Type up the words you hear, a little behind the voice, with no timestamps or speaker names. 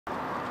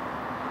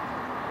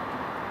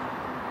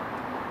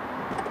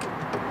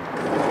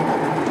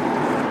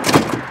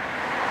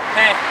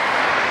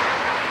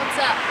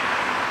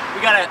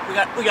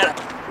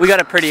We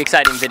got a pretty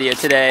exciting video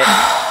today.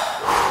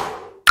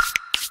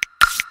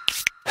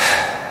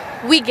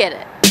 We get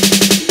it.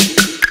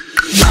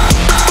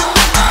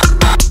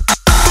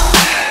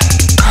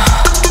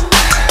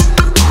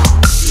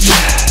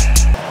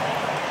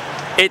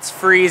 It's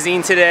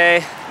freezing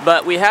today,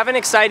 but we have an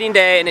exciting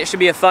day and it should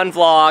be a fun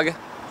vlog.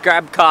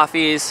 Grab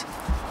coffees.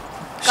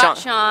 Got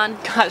Sean.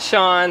 Got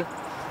Sean.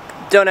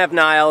 Don't have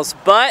Niles,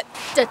 but...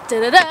 Da,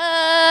 da, da,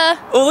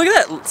 da. Oh, look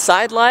at that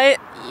side light.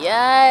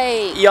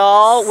 Yay.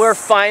 Y'all, we're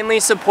finally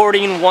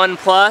supporting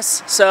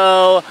OnePlus,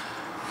 so...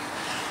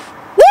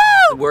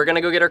 Woo! We're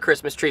gonna go get our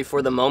Christmas tree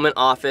for the Moment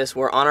office.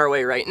 We're on our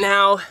way right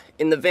now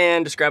in the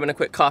van, just grabbing a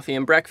quick coffee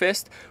and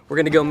breakfast. We're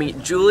gonna go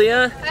meet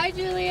Julia. Hi,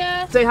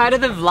 Julia. Say hi to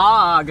the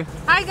vlog.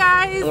 Hi,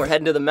 guys. And we're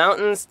heading to the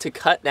mountains to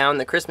cut down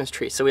the Christmas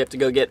tree, so we have to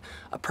go get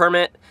a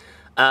permit.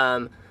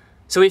 So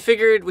we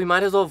figured we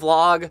might as well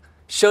vlog,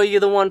 show you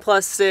the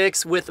OnePlus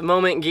 6 with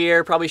Moment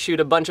gear, probably shoot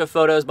a bunch of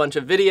photos, bunch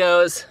of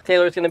videos.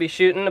 Taylor's gonna be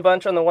shooting a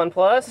bunch on the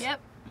OnePlus. Yep.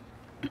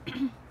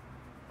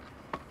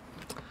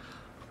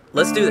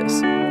 Let's do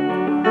this.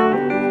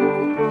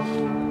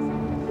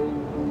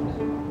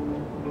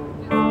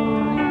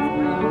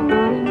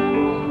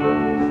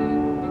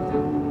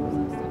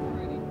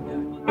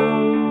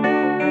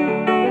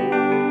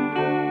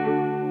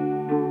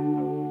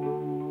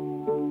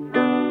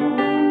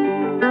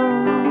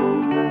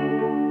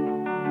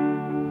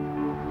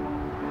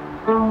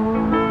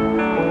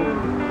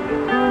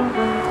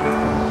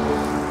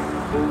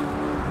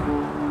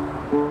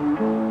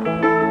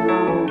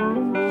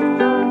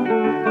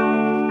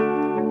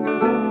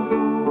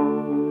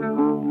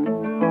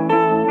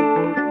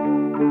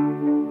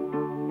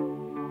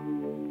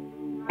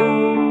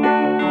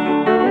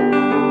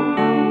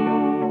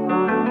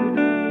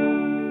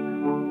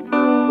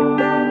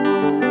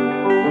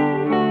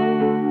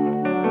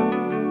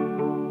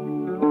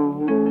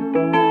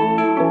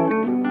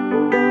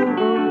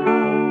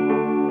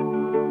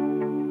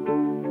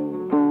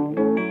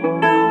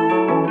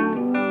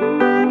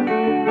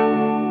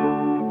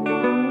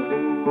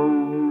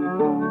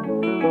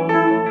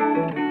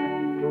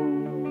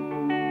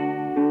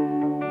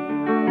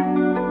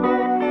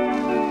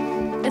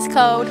 It's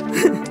cold.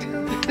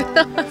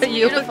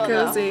 You look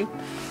cozy.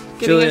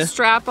 Getting Julia. a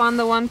strap on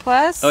the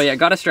OnePlus. Oh yeah,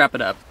 gotta strap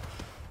it up.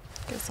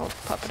 Guess I'll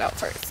pop it out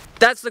first.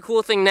 That's the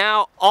cool thing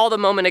now. All the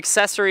Moment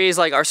accessories,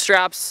 like our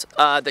straps,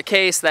 the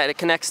case that it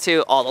connects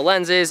to, all the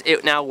lenses,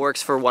 it now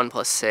works for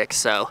OnePlus 6,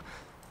 so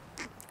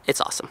it's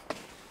awesome.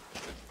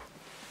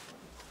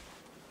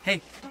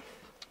 Hey.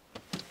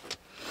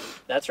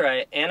 That's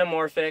right,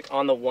 anamorphic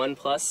on the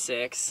OnePlus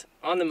 6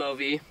 on the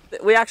Movi.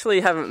 We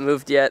actually haven't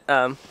moved yet.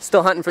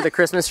 Still hunting for the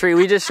Christmas tree.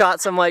 We just shot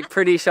some like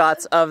pretty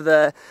shots of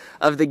the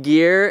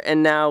gear,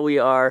 and now we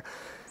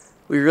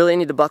really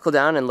need to buckle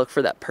down and look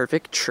for that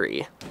perfect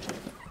tree.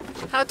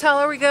 How tall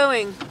are we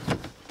going?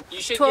 You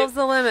should 12's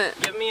the limit.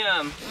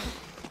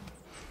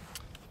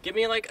 Give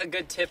me like a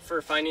good tip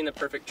for finding the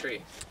perfect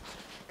tree.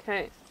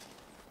 Okay.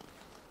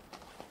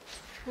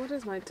 What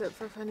is my tip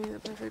for finding the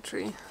perfect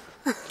tree?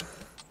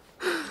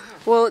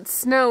 Well, it's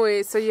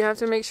snowy, so you have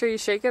to make sure you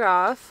shake it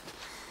off.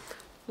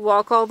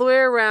 Walk all the way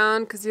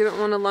around because you don't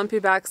want a lumpy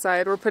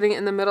backside. We're putting it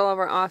in the middle of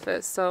our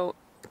office, so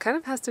it kind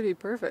of has to be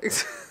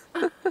perfect.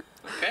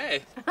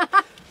 Okay.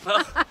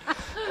 Well,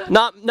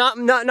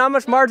 not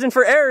much margin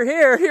for error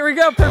here. Here we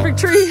go, perfect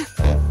tree.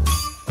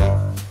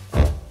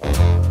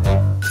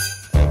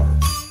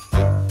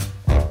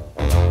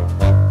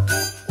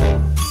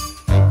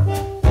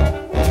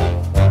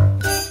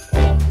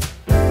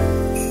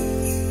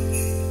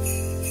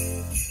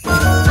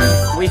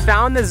 We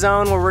found the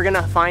zone where we're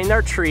gonna find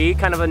our tree,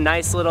 kind of a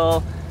nice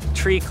little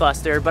tree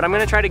cluster, but I'm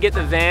gonna try to get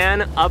the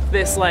van up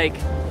this like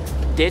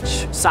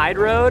ditch side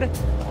road,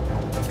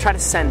 try to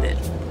send it.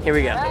 Here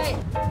we go. Right.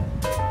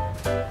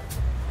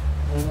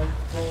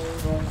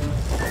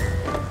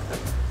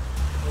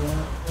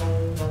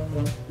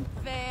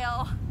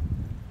 Fail.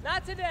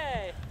 Not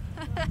today.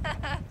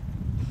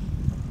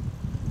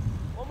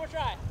 One more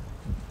try.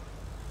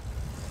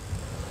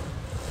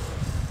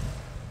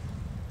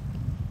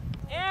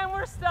 And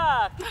we're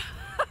stuck.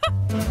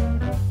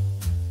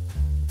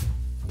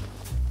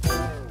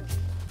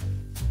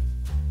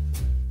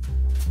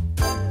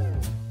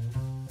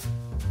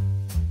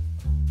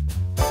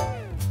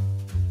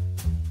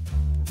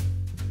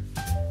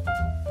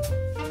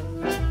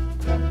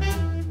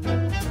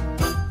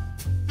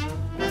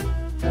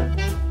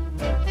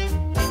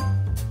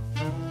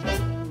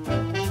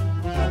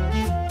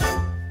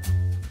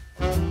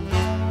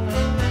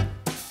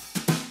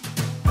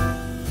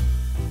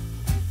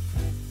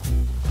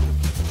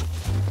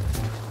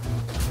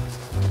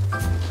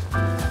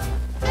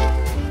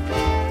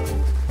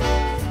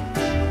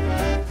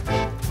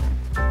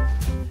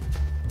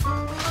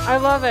 I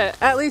love it.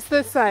 At least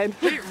this side.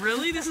 Wait,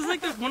 really? This is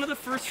like one of the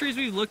first trees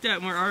we've looked at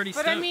and we're already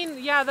But stoked. I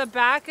mean, yeah, the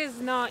back is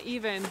not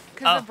even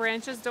because the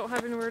branches don't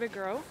have anywhere to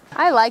grow.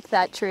 I like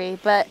that tree,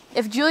 but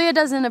if Julia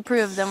doesn't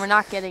approve, then we're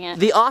not getting it.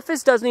 The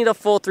office does need a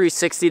full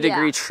 360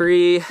 degree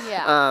tree.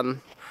 Yeah.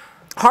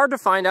 Hard to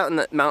find out in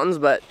the mountains,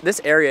 but this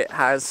area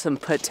has some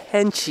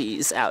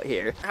potencies out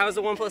here. How's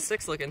the OnePlus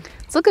 6 looking?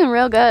 It's looking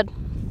real good.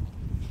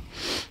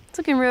 It's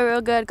looking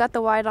real good. Got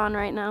the wide on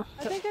right now.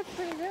 I think it's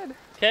pretty good.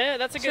 Okay,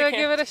 that's a good. Should I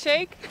give it a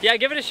shake? Yeah,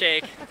 give it a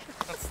shake.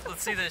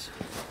 Let's see this.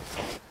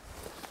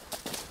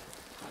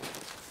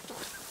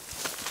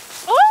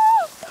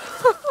 Oh!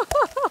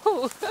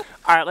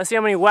 All right, let's see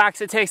how many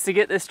whacks it takes to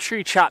get this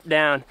tree chopped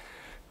down.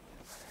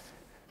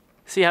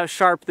 See how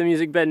sharp the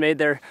music bed made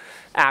their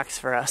axe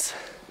for us.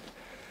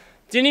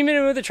 Do you need me to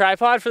move the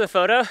tripod for the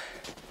photo?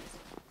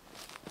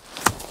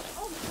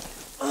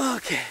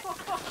 Okay.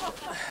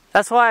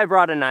 That's why I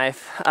brought a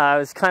knife. I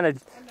was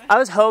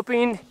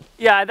hoping,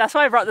 yeah, that's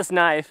why I brought this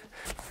knife.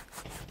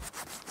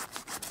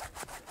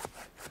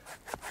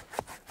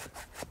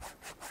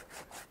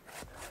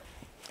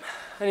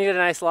 I needed a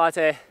nice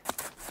latte.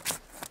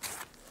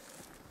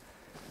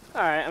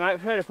 All right, I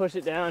might try to push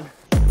it down.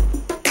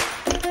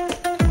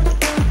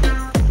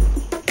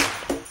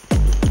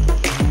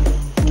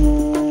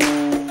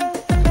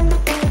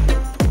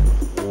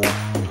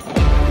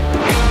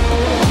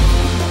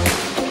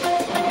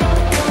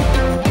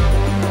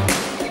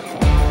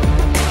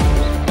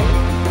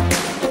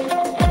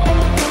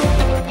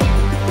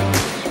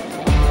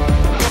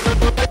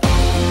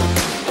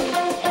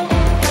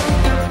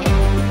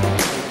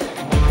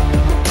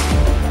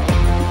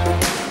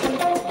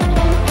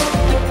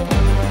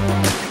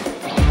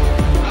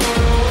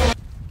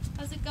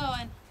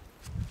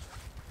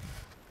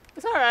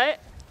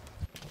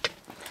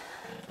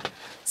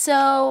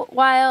 So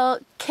while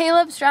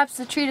Caleb straps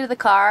the tree to the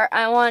car,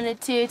 I wanted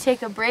to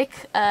take a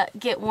break,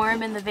 get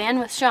warm in the van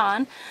with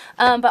Sean,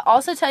 but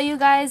also tell you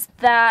guys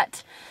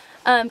that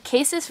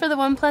cases for the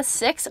OnePlus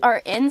 6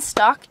 are in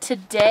stock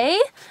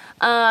today.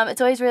 It's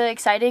always really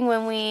exciting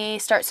when we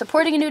start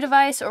supporting a new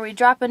device or we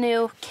drop a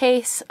new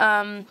case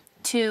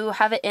to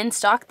have it in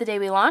stock the day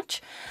we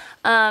launch.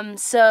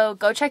 So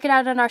go check it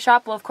out in our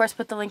shop. We'll of course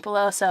put the link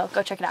below, so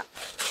go check it out.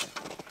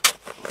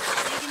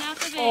 Taking out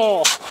the van.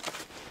 Oh.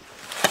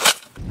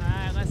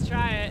 Alright, let's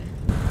try it.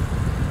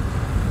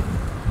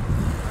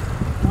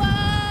 Whoa!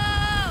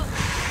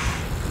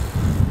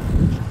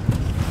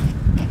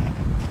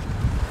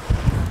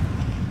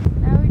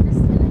 Now we're just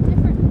in a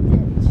different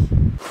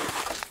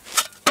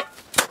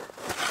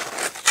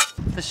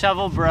ditch. The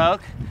shovel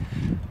broke.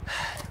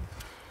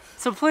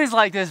 So please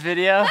like this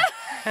video.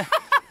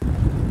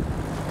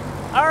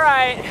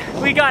 Alright,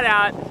 we got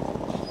out.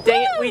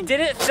 Dang it, we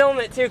didn't film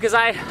it too because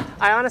I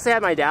honestly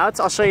had my doubts.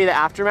 I'll show you the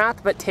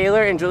aftermath, but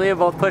Taylor and Julia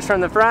both pushed from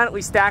the front.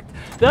 We stacked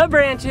the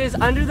branches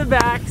under the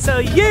back. So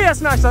yeah,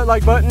 smash that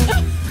like button.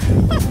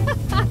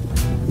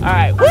 All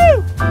right,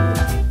 woo!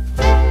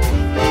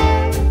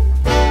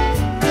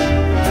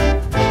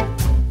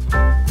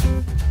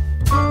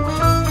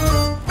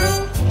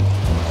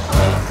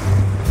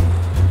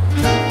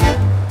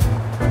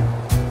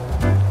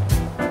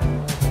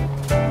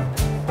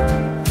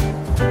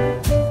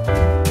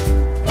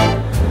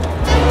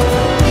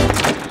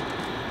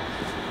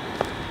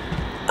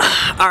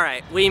 All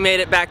right, we made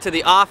it back to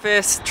the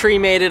office. Tree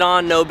made it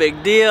on, no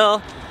big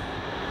deal.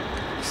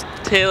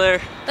 Taylor.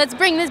 Let's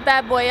bring this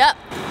bad boy up.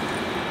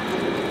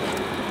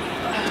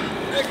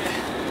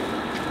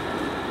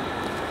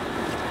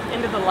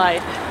 Into the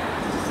light.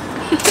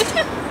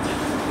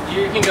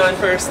 You can go in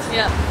first.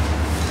 Yeah.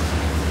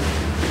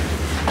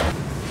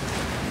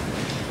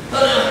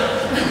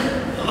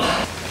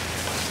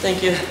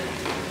 Thank you.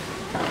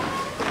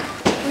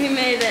 We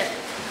made it.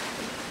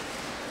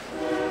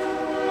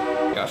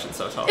 Gosh, it's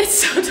so tall. It's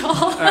so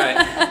tall. All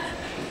right.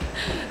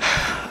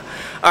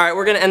 All right,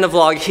 we're gonna end the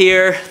vlog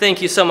here.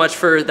 Thank you so much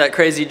for that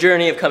crazy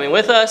journey of coming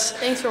with us.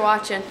 Thanks for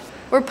watching.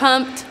 We're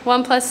pumped.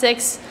 OnePlus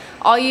 6.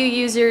 All you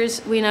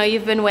users, we know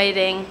you've been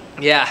waiting.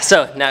 Yeah,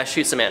 so now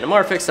shoot some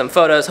anamorphics, some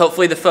photos.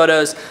 Hopefully the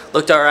photos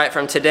looked all right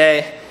from today.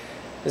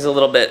 It was a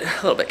little bit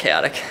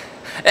chaotic.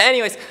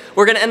 Anyways,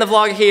 we're gonna end the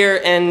vlog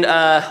here, and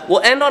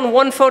we'll end on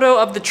one photo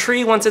of the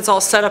tree once it's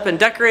all set up and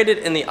decorated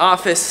in the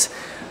office.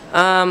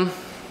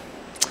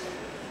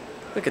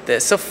 Look at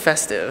this, so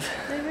festive.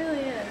 It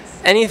really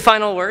is. Any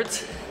final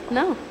words?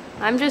 No,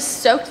 I'm just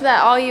stoked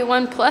that all you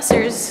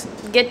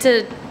OnePlusers get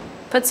to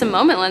put some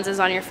moment lenses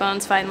on your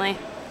phones finally.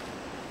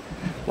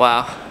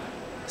 Wow,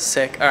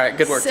 sick. All right,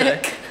 good work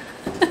Sick.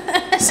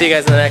 today. See you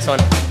guys in the next one.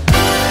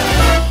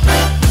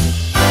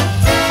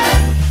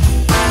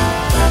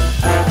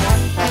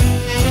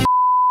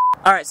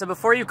 All right, so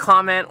before you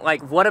comment,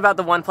 like, what about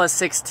the OnePlus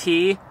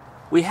 6T?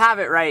 We have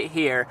it right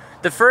here.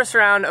 The first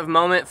round of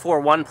moment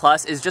for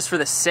OnePlus is just for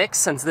the 6,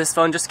 since this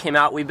phone just came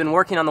out. We've been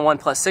working on the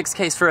OnePlus 6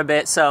 case for a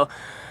bit, so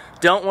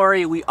don't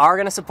worry, we are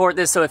gonna support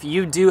this. So if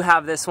you do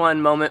have this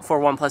one, moment for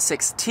OnePlus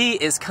 6T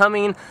is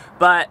coming.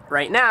 But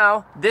right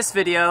now, this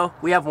video,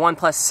 we have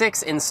OnePlus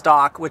 6 in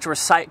stock, which we're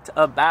psyched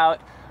about.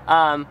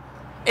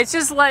 It's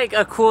just like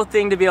a cool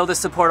thing to be able to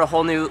support a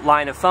whole new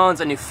line of phones,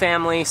 a new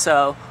family.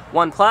 So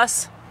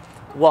OnePlus,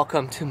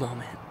 welcome to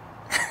moment.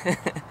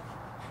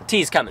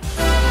 T's coming.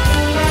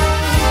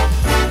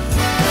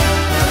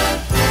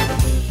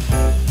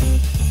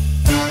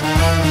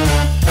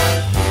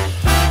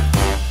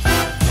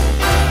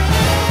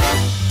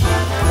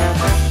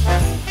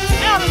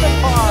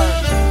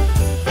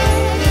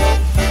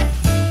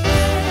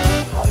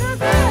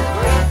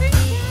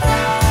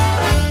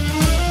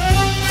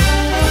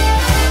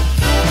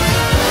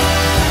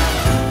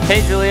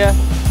 Hey, Julia.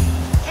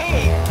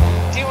 Hey,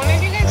 do one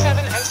of you guys have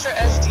an extra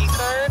SD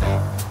card?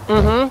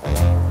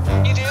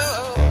 Mm-hmm. You do?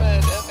 Oh,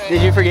 good. Okay.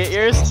 Did you forget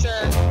yours? Sure.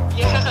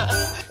 Yeah.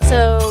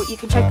 So you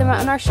can check them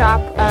out in our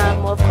shop.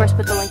 We'll of course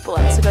put the link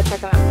below, so go check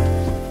them out.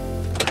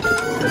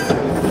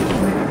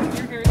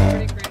 Your hair is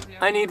pretty crazy.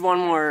 I need one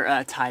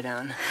more tie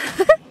down.